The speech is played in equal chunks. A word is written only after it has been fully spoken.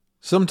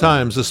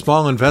Sometimes a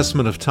small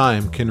investment of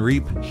time can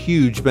reap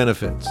huge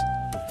benefits.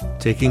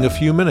 Taking a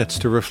few minutes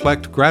to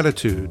reflect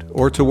gratitude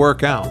or to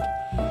work out,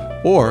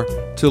 or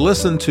to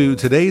listen to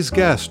today's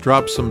guest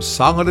drop some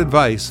solid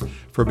advice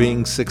for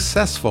being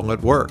successful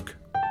at work.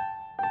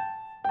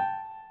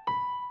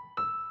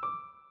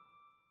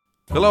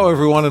 Hello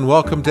everyone and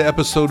welcome to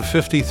episode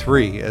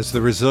 53 as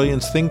the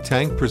Resilience Think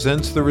Tank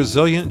presents the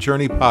Resilient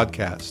Journey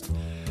podcast.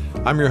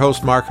 I'm your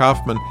host Mark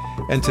Hoffman,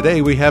 and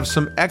today we have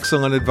some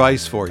excellent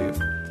advice for you.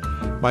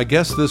 My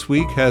guest this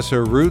week has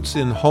her roots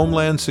in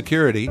Homeland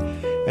Security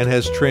and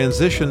has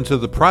transitioned to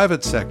the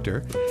private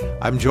sector.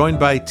 I'm joined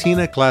by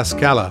Tina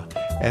Klaskala,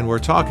 and we're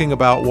talking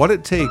about what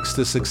it takes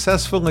to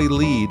successfully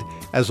lead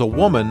as a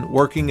woman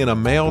working in a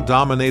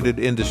male-dominated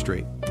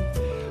industry.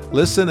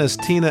 Listen as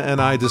Tina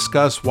and I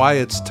discuss why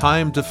it's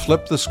time to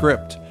flip the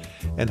script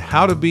and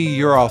how to be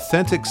your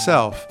authentic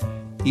self,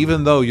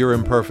 even though you're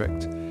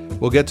imperfect.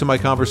 We'll get to my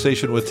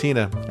conversation with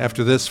Tina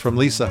after this from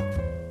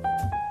Lisa.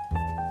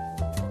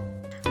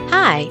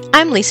 Hi,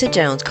 I'm Lisa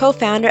Jones,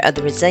 co-founder of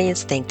the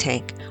Resilience Think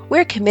Tank.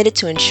 We're committed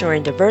to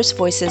ensuring diverse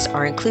voices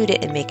are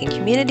included in making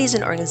communities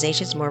and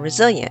organizations more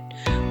resilient.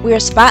 We are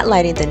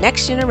spotlighting the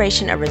next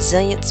generation of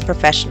resilience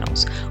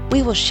professionals.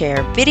 We will share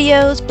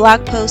videos,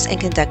 blog posts, and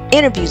conduct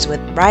interviews with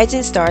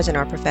rising stars in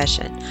our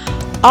profession.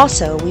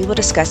 Also, we will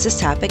discuss this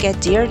topic at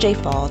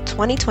DRJ Fall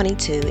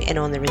 2022 and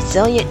on the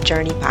Resilient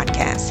Journey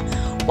podcast.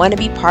 Want to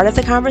be part of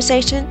the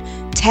conversation?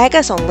 Tag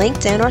us on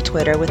LinkedIn or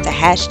Twitter with the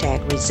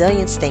hashtag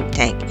Resilience Think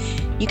Tank.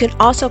 You can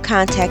also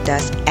contact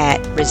us at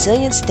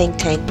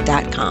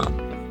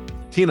resilienceThinkTank.com.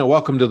 Tina,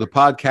 welcome to the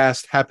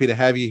podcast. Happy to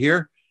have you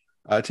here.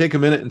 Take a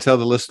minute and tell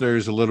the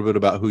listeners a little bit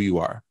about who you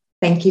are.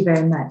 Thank you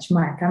very much,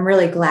 Mark. I'm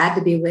really glad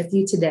to be with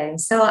you today.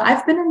 So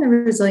I've been in the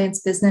resilience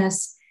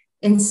business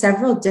in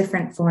several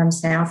different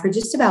forms now for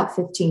just about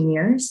 15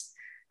 years.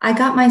 I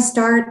got my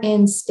start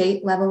in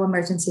state-level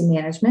emergency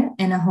management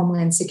in a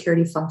Homeland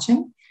Security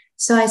function.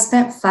 So I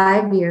spent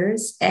 5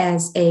 years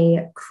as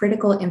a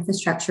critical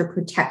infrastructure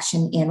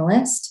protection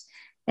analyst,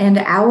 and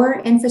our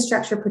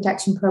infrastructure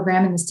protection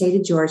program in the state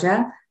of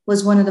Georgia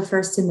was one of the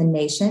first in the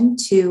nation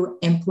to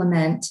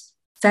implement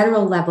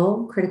federal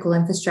level critical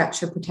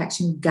infrastructure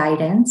protection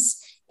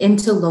guidance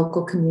into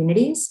local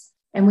communities.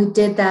 And we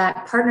did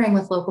that partnering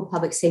with local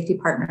public safety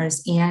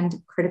partners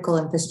and critical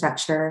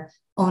infrastructure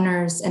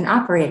owners and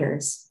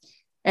operators.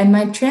 And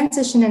my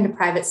transition into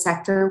private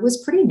sector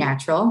was pretty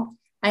natural.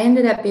 I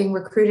ended up being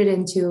recruited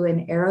into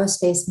an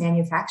aerospace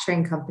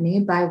manufacturing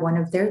company by one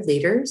of their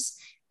leaders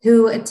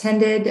who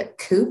attended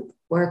COOP,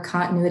 or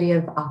Continuity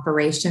of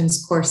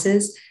Operations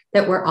courses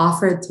that were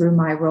offered through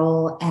my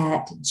role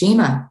at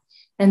GEMA.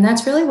 And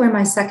that's really where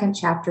my second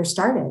chapter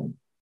started.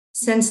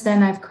 Since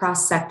then, I've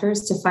crossed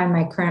sectors to find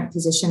my current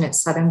position at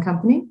Southern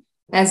Company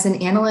as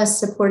an analyst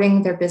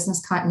supporting their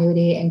business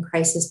continuity and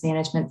crisis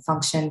management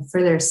function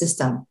for their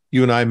system.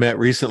 You and I met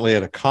recently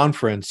at a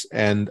conference,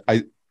 and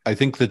I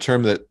think the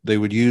term that they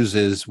would use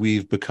is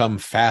we've become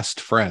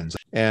fast friends.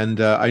 And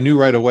I knew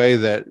right away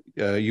that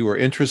you were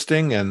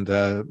interesting and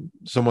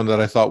someone that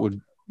I thought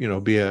would,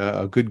 be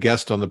a good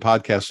guest on the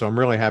podcast. So I'm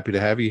really happy to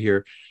have you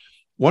here.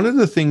 One of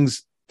the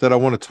things that I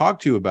want to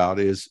talk to you about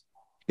is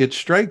it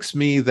strikes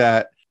me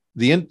that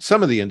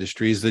some of the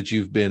industries that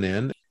you've been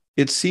in,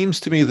 it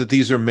seems to me that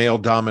these are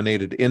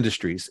male-dominated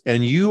industries,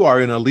 and you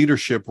are in a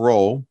leadership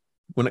role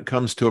when it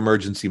comes to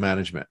emergency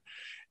management.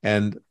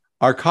 And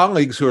our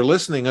colleagues who are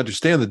listening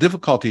understand the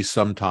difficulties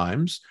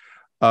sometimes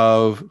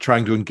of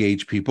trying to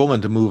engage people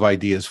and to move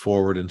ideas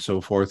forward and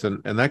so forth.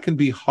 And that can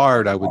be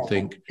hard, I would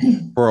think,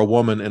 for a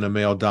woman in a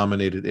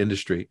male-dominated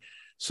industry.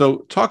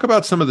 So talk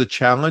about some of the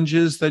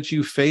challenges that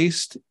you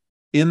faced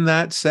in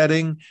that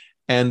setting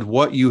and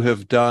what you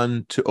have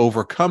done to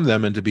overcome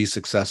them and to be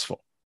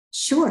successful.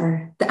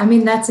 Sure. I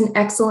mean, that's an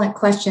excellent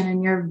question,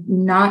 and you're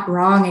not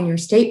wrong in your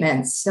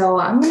statements. So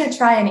I'm going to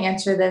try and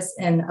answer this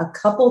in a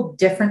couple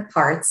different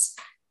parts.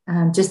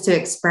 Just to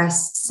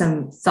express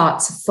some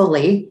thoughts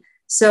fully.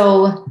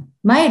 So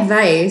my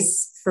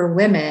advice for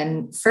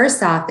women,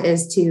 first off,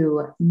 is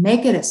to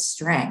make it a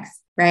strength,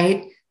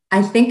 right?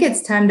 I think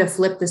it's time to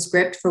flip the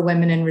script for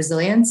women in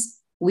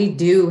resilience. We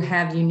do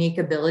have unique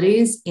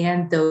abilities,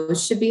 and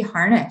those should be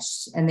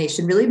harnessed, and they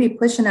should really be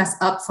pushing us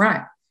up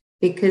front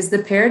because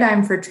the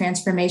paradigm for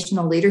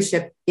transformational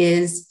leadership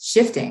is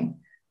shifting.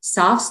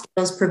 Soft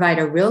skills provide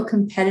a real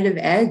competitive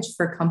edge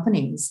for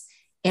companies.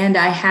 And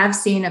I have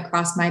seen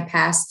across my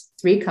past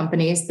 3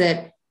 companies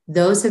that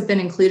those have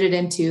been included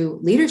into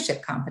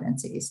leadership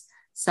competencies.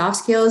 Soft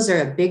skills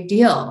are a big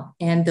deal.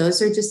 And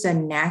those are just a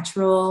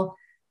natural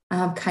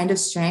kind of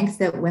strength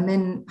that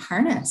women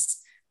harness.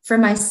 For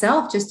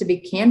myself, just to be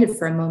candid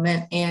for a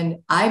moment, and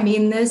I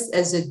mean this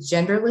as a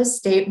genderless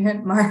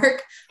statement,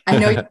 Mark, I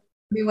know you hear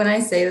me when I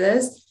say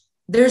this,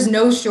 there's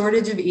no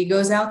shortage of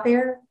egos out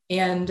there,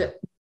 and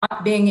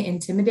not being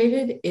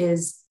intimidated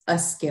is a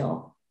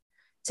skill.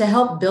 To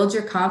help build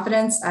your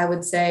confidence, I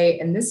would say,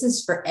 and this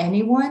is for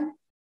anyone,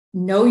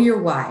 know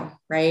your why,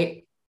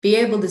 right? Be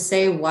able to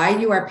say why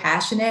you are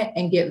passionate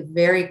and get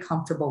very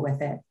comfortable with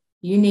it.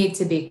 You need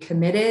to be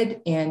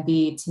committed and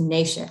be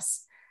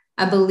tenacious.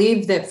 I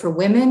believe that for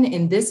women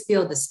in this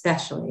field,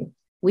 especially,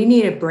 we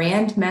need a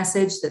brand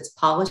message that's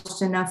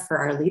polished enough for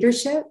our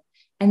leadership,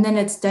 and then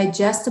it's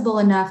digestible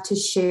enough to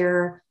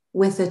share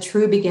with a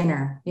true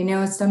beginner,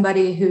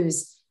 somebody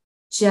who's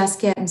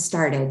just getting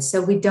started.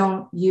 So we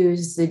don't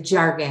use the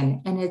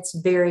jargon, and it's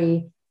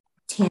very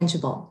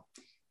tangible.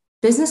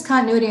 Business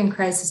continuity and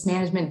crisis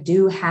management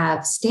do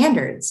have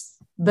standards,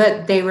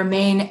 but they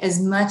remain as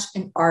much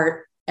an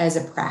art as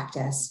a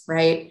practice,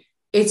 right?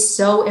 It's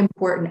so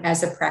important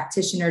as a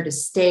practitioner to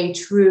stay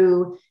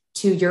true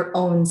to your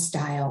own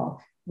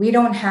style. We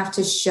don't have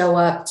to show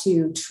up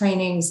to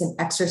trainings and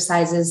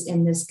exercises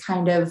in this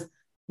kind of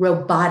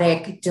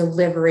robotic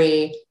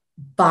delivery,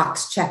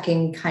 box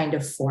checking kind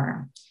of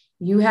form.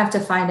 You have to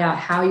find out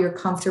how you're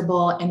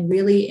comfortable and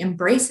really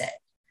embrace it.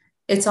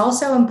 It's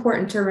also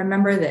important to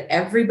remember that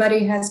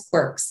everybody has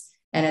quirks,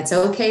 and it's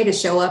okay to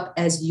show up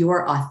as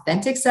your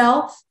authentic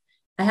self.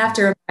 I have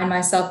to remind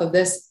myself of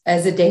this on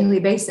a daily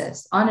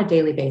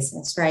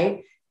basis,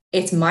 right?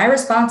 It's my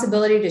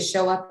responsibility to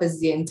show up as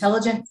the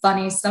intelligent,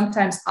 funny,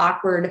 sometimes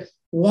awkward,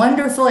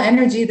 wonderful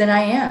energy that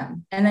I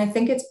am. And I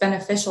think it's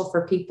beneficial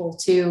for people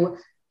to,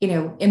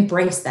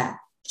 embrace that,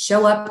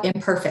 show up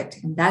imperfect,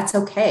 and that's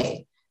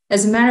okay.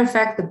 As a matter of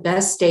fact, the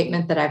best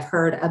statement that I've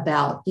heard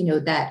about,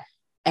 that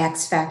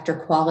X factor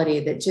quality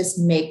that just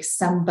makes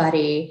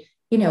somebody,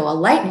 a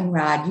lightning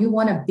rod, you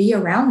want to be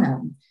around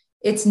them.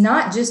 It's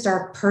not just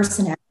our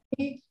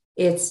personality,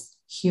 it's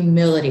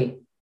humility.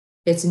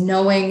 It's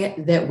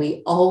knowing that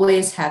we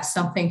always have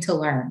something to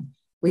learn.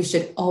 We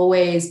should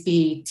always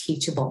be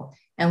teachable,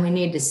 and we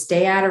need to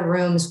stay out of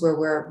rooms where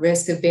we're at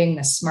risk of being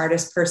the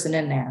smartest person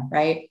in there,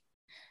 right?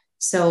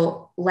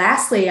 So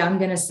lastly, I'm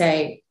going to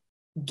say,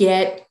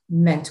 get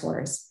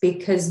mentors,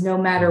 because no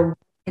matter what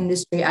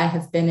industry I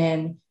have been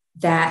in,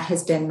 that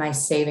has been my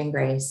saving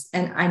grace.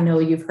 And I know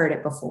you've heard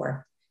it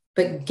before,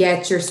 but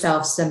get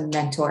yourself some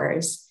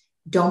mentors.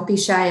 Don't be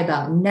shy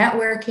about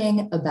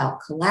networking, about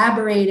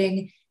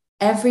collaborating.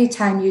 Every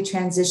time you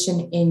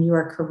transition in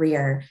your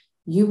career,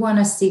 you want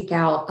to seek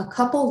out a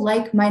couple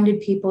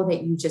like-minded people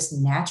that you just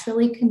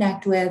naturally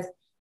connect with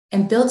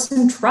and build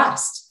some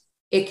trust.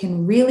 It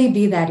can really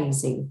be that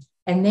easy.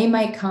 And they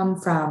might come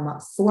from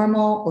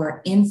formal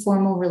or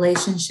informal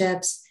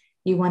relationships.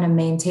 You want to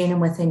maintain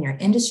them within your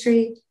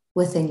industry,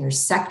 within your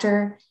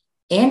sector,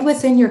 and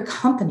within your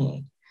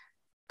company,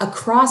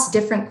 across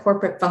different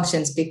corporate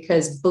functions,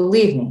 because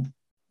believe me,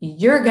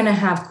 you're going to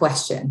have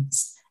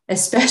questions,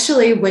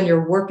 especially when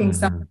you're working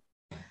something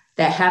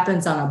that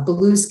happens on a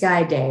blue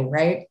sky day,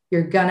 right?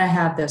 You're going to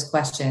have those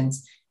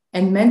questions.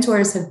 And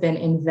mentors have been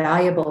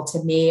invaluable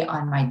to me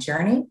on my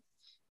journey.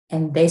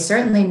 And they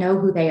certainly know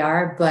who they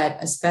are, but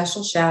a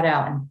special shout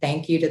out and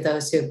thank you to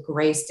those who have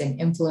graced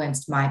and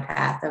influenced my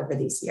path over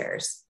these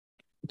years.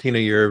 Tina,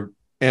 your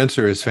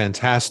answer is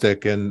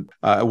fantastic. And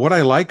what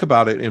I like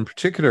about it in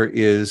particular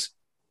is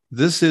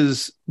this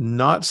is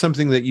not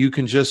something that you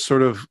can just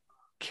sort of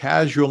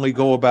casually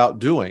go about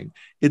doing.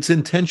 It's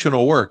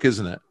intentional work,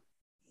 isn't it?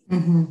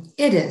 Mm-hmm.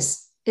 It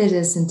is. It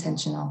is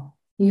intentional.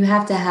 You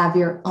have to have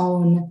your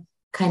own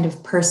kind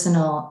of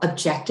personal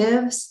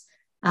objectives.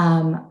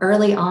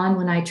 Early on,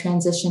 when I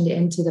transitioned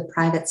into the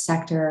private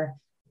sector,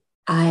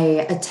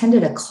 I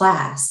attended a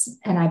class,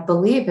 and I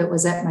believe it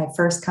was at my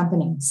first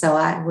company. So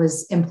I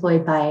was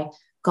employed by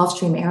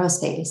Gulfstream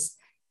Aerospace,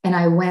 and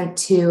I went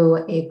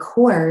to a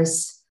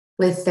course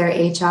with their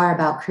HR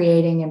about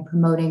creating and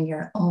promoting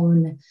your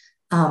own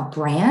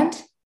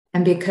brand.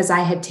 And because I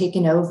had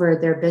taken over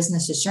their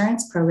business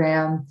assurance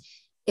program,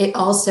 it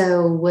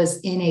also was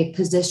in a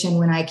position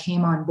when I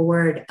came on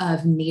board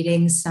of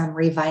needing some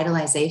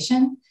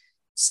revitalization.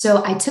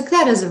 So I took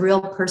that as a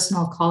real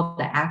personal call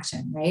to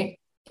action, right?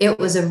 It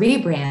was a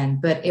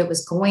rebrand, but it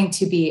was going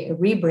to be a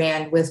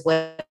rebrand with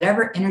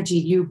whatever energy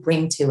you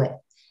bring to it.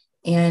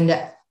 And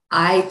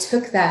I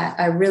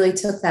really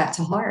took that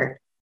to heart,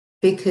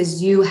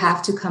 because you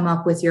have to come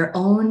up with your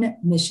own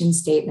mission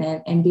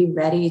statement and be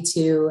ready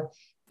to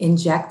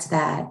inject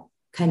that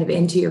kind of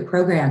into your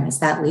program as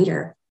that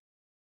leader.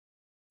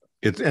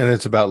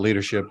 It's about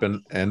leadership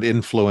and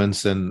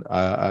influence. And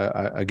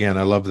again,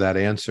 I love that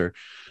answer.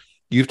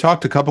 You've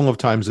talked a couple of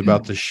times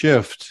about the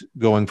shift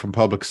going from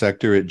public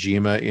sector at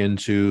GEMA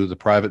into the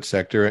private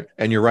sector.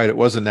 And you're right, it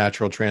was a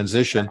natural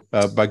transition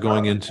by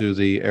going into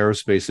the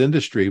aerospace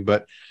industry.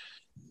 But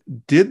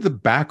did the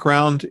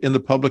background in the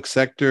public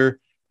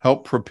sector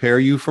help prepare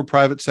you for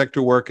private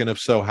sector work? And if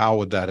so, how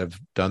would that have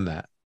done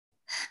that?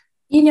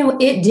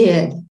 It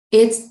did.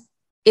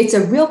 It's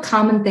a real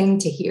common thing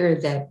to hear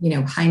that,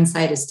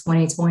 hindsight is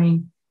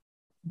 20/20,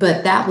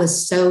 but that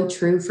was so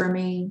true for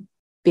me,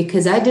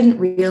 because I didn't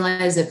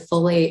realize it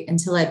fully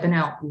until I'd been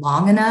out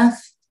long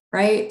enough,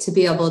 right, to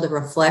be able to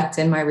reflect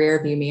in my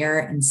rearview mirror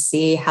and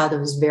see how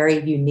those very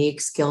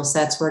unique skill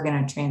sets were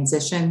going to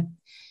transition.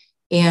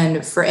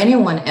 And for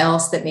anyone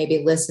else that may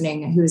be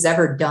listening who's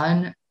ever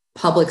done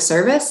public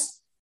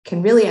service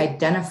can really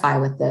identify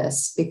with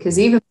this, because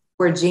even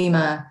before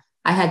GEMA,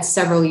 I had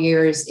several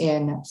years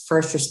in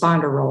first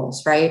responder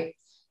roles, right?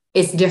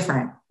 it's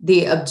different.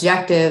 The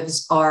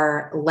objectives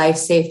are life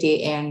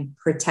safety and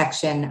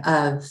protection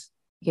of,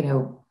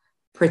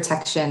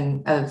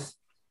 protection of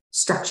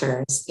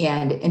structures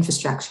and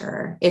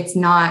infrastructure. It's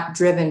not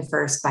driven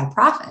first by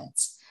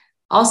profits.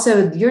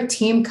 Also, your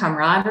team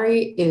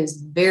camaraderie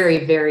is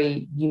very,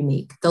 very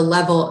unique. The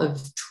level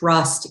of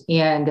trust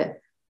and,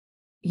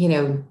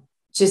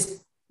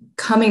 just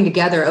coming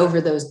together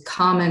over those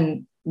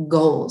common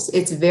goals,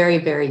 it's very,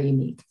 very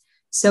unique.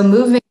 So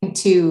moving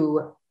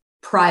to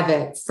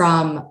private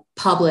from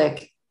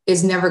public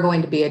is never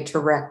going to be a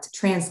direct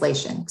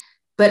translation.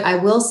 But I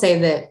will say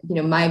that,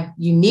 my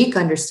unique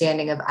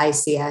understanding of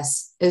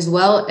ICS, as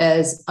well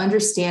as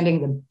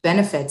understanding the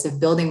benefits of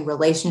building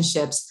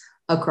relationships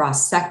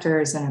across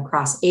sectors and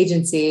across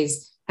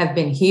agencies, have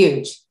been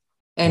huge.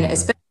 And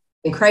especially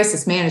in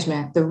crisis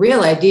management, the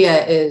real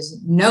idea is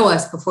know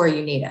us before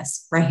you need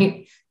us,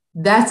 right?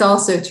 That's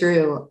also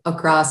true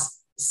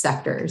across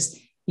sectors.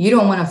 You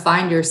don't want to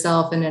find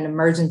yourself in an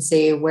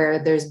emergency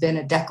where there's been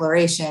a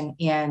declaration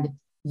and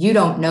you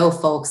don't know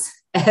folks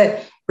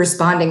at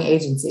responding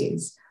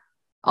agencies.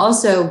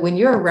 Also, when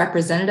you're a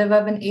representative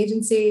of an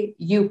agency,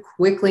 you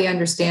quickly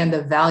understand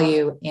the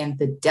value and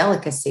the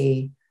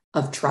delicacy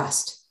of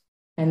trust.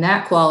 And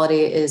that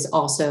quality is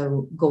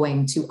also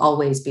going to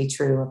always be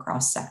true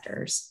across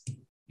sectors.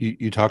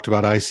 You talked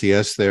about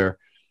ICS there.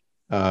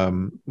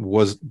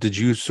 Did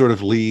you sort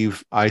of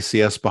leave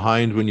ICS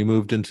behind when you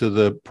moved into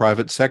the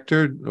private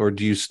sector, or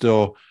do you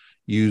still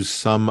use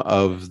some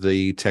of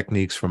the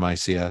techniques from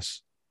ICS?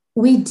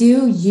 We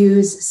do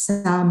use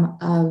some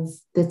of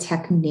the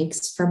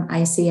techniques from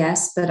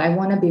ICS, but I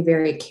want to be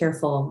very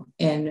careful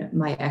in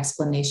my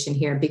explanation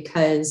here,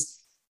 because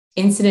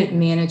incident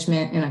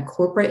management in a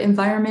corporate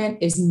environment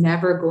is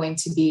never going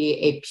to be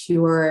a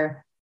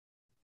pure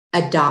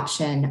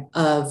adoption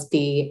of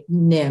the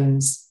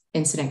NIMS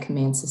incident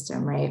command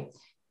system, right?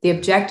 The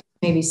objectives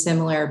may be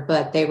similar,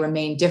 but they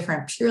remain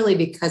different purely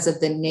because of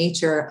the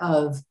nature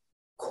of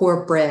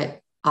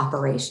corporate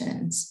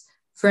operations.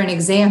 For an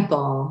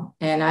example,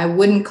 and I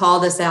wouldn't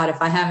call this out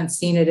if I haven't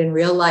seen it in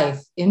real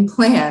life, in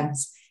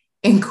plans,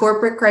 in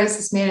corporate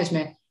crisis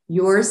management,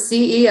 your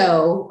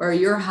CEO or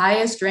your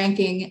highest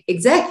ranking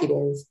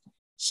executive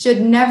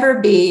should never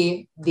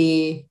be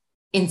the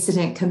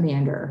incident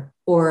commander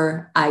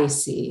or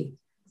IC.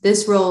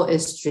 This role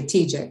is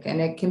strategic, and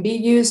it can be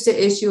used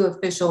to issue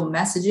official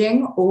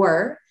messaging,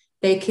 or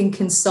they can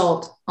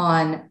consult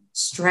on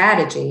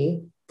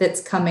strategy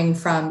that's coming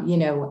from,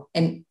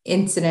 an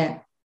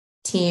incident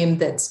team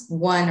that's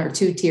 1 or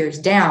 2 tiers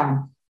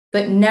down,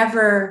 but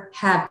never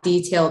have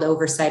detailed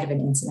oversight of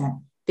an incident,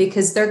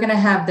 because they're going to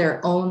have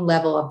their own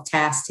level of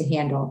tasks to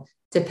handle.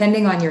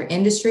 Depending on your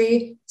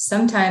industry,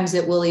 sometimes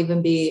it will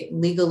even be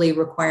legally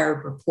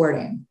required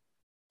reporting.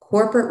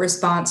 Corporate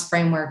response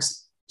frameworks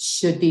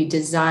should be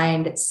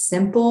designed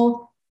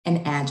simple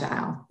and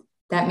agile.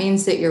 That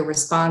means that your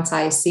response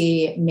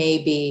IC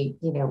may be,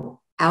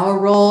 our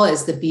role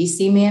as the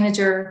BC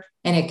manager,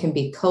 and it can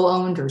be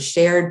co-owned or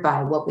shared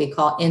by what we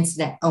call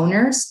incident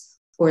owners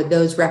or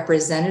those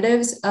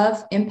representatives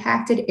of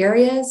impacted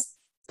areas.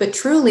 But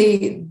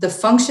truly, the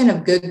function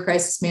of good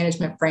crisis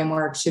management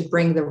framework should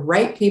bring the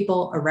right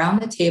people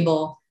around the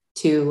table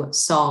to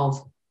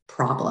solve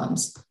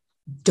problems.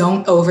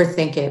 Don't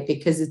overthink it,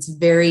 because it's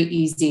very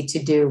easy to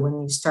do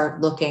when you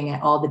start looking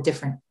at all the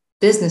different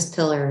business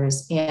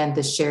pillars and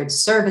the shared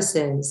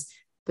services.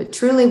 But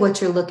truly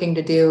what you're looking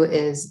to do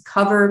is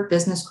cover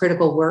business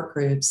critical work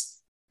groups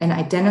and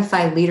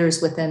identify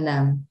leaders within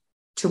them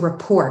to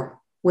report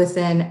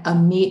within a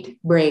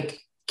meet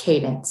break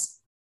cadence.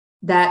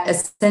 That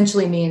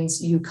essentially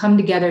means you come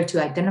together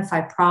to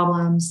identify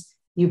problems,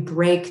 you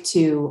break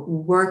to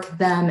work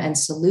them and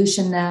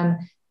solution them,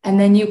 and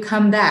then you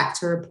come back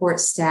to report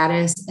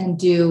status and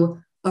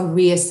do a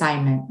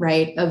reassignment,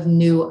 right, of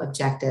new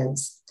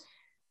objectives.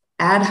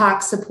 Ad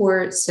hoc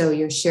support, so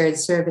your shared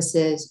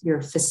services,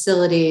 your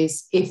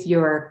facilities, if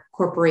your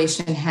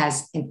corporation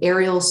has an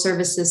aerial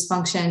services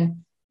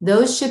function,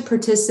 those should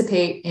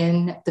participate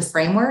in the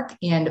framework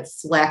and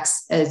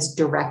flex as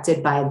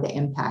directed by the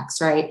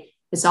impacts, right?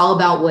 It's all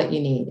about what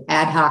you need.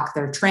 Ad hoc,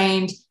 they're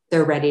trained,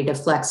 they're ready to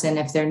flex in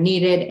if they're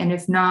needed, and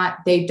if not,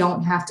 they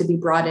don't have to be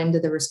brought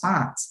into the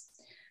response.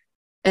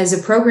 As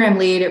a program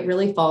lead, it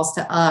really falls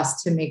to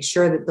us to make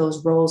sure that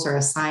those roles are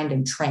assigned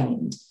and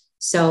trained.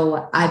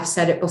 So I've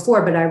said it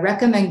before, but I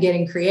recommend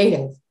getting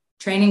creative.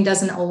 Training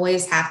doesn't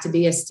always have to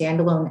be a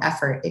standalone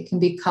effort. It can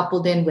be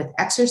coupled in with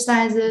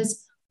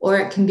exercises, or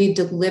it can be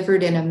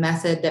delivered in a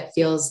method that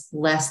feels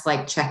less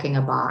like checking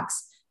a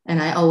box.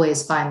 And I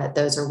always find that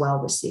those are well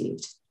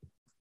received.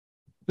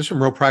 There's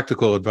some real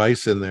practical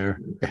advice in there.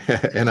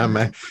 And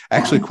I'm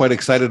actually quite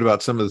excited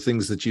about some of the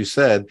things that you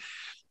said,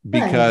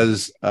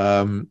 because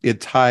it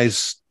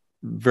ties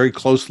very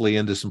closely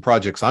into some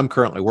projects I'm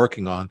currently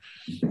working on.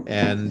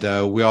 And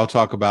we all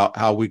talk about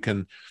how we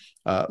can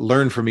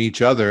learn from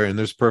each other. And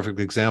there's a perfect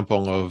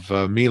example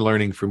of me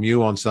learning from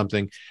you on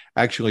something.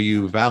 Actually,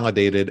 you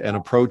validated an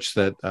approach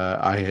that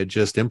I had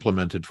just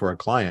implemented for a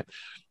client.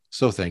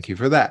 So thank you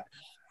for that.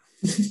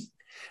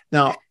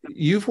 Now,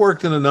 you've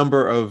worked in a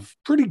number of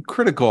pretty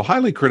critical,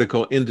 highly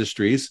critical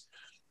industries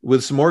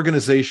with some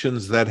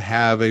organizations that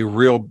have a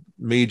real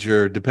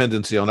major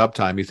dependency on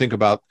uptime. You think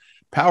about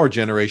power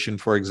generation,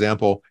 for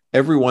example,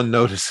 everyone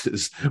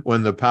notices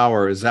when the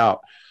power is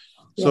out.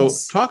 So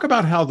Yes. talk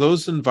about how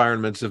those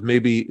environments have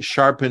maybe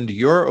sharpened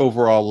your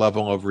overall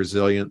level of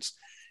resilience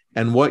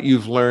and what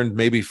you've learned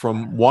maybe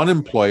from one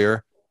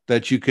employer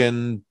that you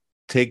can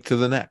take to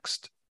the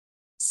next.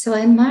 So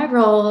in my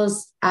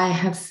roles, I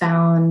have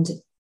found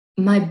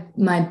my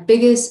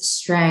biggest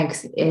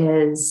strength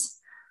is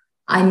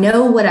I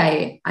know what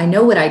I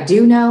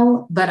do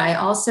know, but I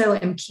also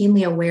am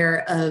keenly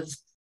aware of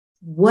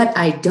what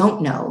I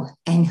don't know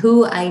and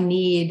who I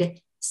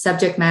need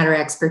subject matter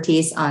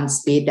expertise on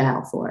speed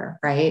dial for,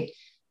 right?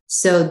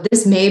 So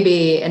this may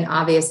be an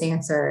obvious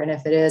answer, and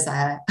if it is,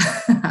 I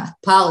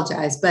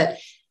apologize, but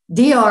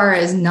DR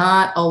is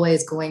not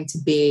always going to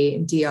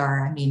be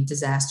DR, I mean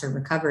disaster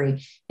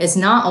recovery. It's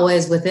not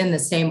always within the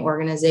same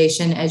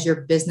organization as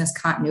your business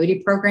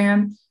continuity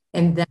program,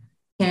 and that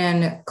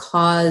can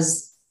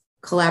cause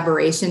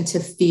collaboration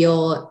to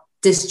feel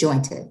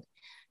disjointed.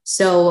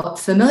 So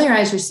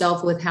familiarize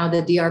yourself with how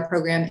the DR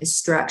program is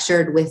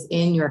structured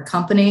within your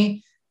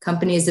company.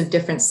 Companies of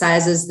different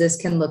sizes, this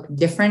can look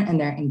different and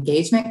their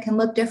engagement can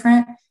look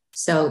different.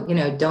 So,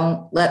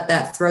 don't let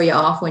that throw you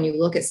off when you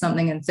look at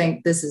something and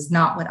think this is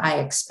not what I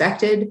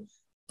expected,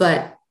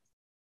 but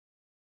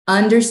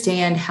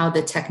understand how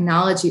the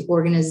technology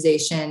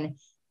organization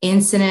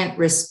incident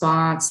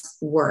response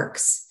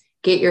works.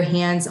 Get your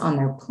hands on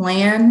their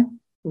plan,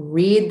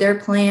 read their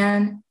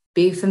plan,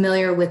 be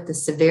familiar with the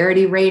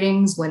severity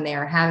ratings when they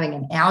are having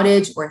an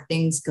outage or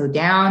things go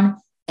down,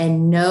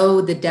 and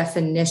know the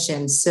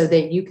definitions so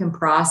that you can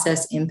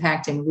process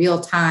impact in real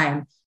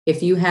time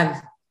if you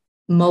have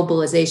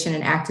mobilization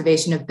and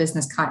activation of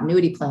business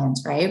continuity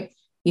plans, right?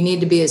 You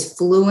need to be as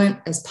fluent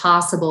as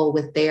possible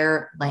with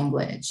their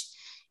language.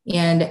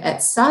 And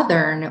at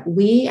Southern,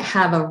 we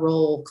have a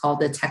role called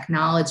the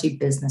technology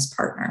business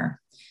partner.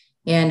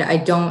 And I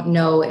don't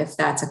know if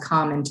that's a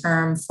common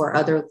term for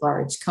other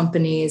large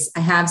companies.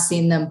 I have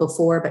seen them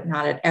before, but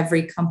not at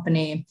every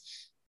company.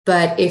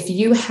 But if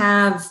you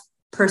have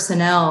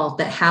personnel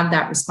that have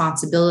that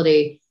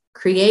responsibility,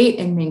 create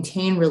and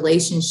maintain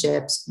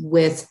relationships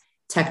with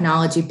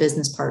technology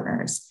business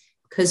partners.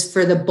 Because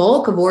for the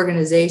bulk of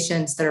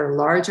organizations that are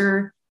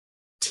larger,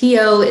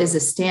 TO is a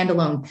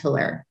standalone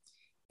pillar.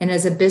 And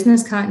as a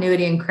business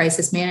continuity and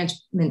crisis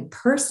management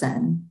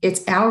person,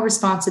 it's our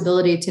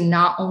responsibility to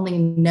not only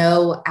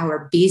know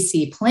our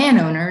BC plan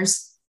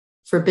owners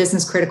for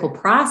business critical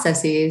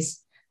processes,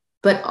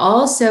 but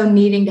also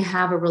needing to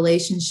have a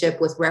relationship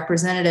with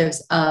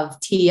representatives of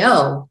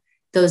TO,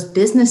 those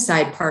business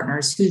side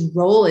partners whose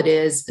role it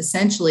is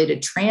essentially to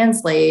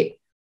translate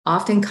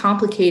often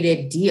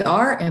complicated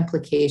DR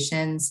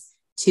implications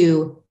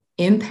to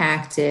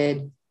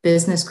impacted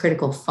business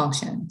critical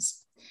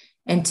functions.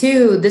 And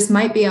two, this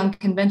might be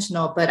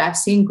unconventional, but I've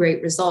seen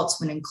great results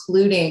when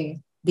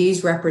including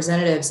these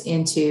representatives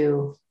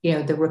into,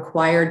 the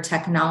required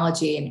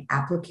technology and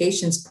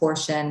applications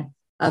portion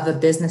of a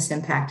business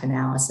impact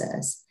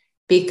analysis,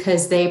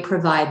 because they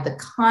provide the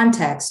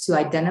context to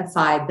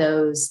identify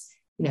those,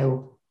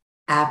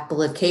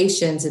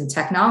 applications and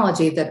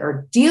technology that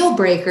are deal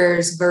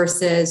breakers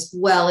versus,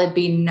 well, it'd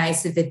be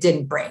nice if it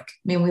didn't break.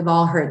 I mean, we've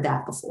all heard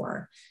that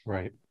before.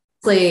 Right.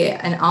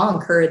 And I'll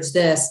encourage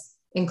this,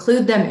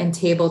 include them in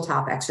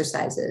tabletop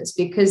exercises,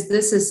 because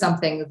this is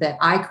something that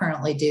I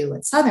currently do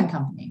at Southern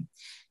Company,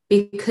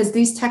 because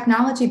these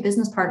technology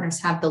business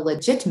partners have the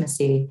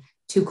legitimacy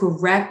to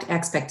correct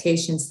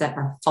expectations that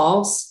are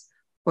false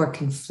or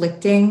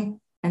conflicting.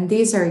 And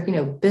these are,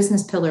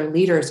 business pillar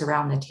leaders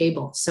around the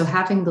table. So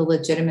having the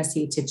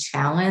legitimacy to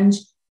challenge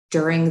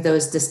during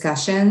those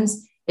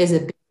discussions is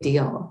a big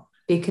deal,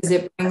 because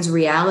it brings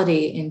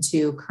reality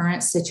into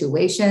current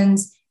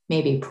situations,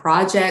 maybe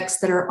projects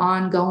that are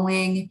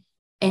ongoing,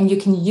 and you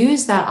can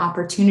use that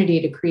opportunity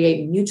to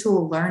create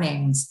mutual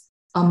learnings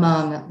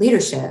among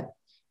leadership.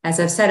 As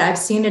I've said, I've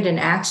seen it in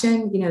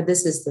action.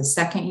 This is the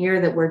second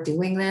year that we're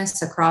doing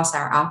this across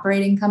our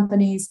operating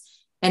companies,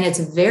 and it's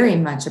very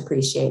much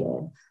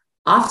appreciated.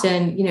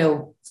 Often,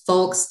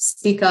 folks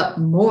speak up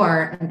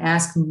more and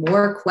ask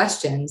more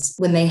questions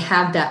when they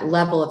have that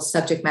level of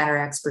subject matter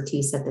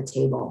expertise at the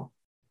table.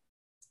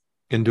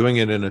 And doing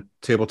it in a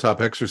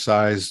tabletop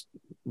exercise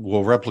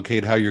will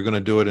replicate how you're going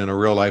to do it in a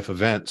real life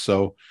event.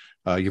 So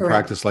you Correct.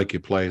 practice like you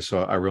play.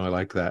 So I really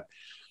like that.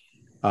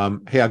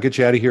 Hey, I'll get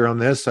you out of here on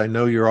this. I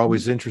know you're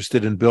always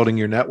interested in building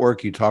your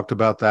network. You talked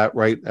about that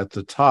right at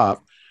the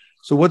top.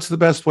 So what's the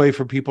best way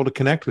for people to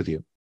connect with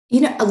you?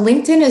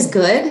 LinkedIn is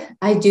good.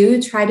 I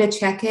do try to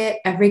check it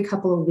every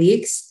couple of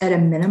weeks at a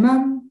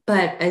minimum.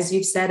 But as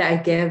you've said, I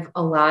give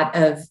a lot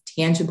of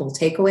tangible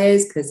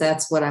takeaways because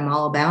that's what I'm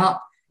all about.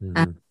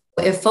 Mm-hmm.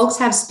 If folks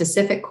have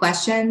specific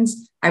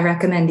questions, I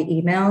recommend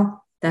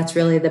email. That's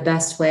really the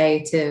best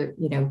way to,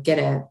 get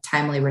a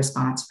timely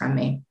response from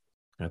me.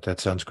 That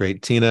sounds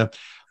great. Tina,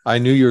 I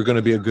knew you were going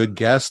to be a good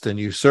guest, and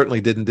you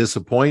certainly didn't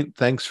disappoint.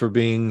 Thanks for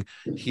being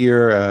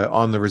here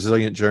on the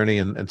Resilient Journey,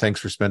 and thanks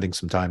for spending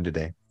some time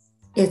today.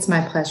 It's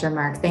my pleasure,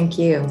 Mark. Thank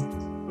you.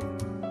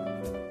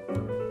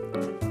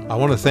 I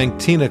want to thank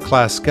Tina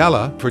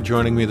Klaskala for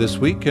joining me this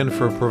week and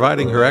for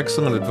providing her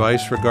excellent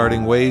advice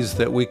regarding ways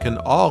that we can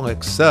all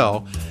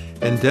excel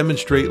and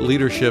demonstrate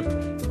leadership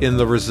in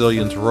the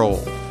resilience role.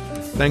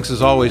 Thanks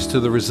as always to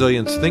the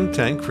Resilience Think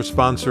Tank for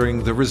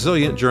sponsoring the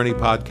Resilient Journey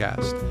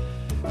podcast.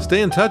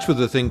 Stay in touch with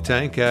the think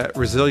tank at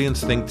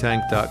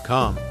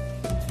resilienceThinkTank.com.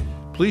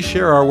 Please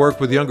share our work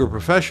with younger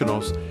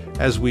professionals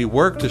as we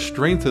work to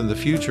strengthen the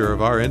future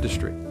of our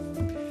industry.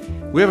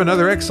 We have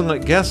another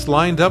excellent guest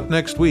lined up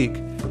next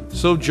week,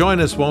 so join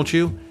us, won't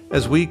you,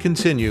 as we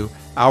continue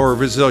our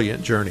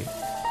resilient journey.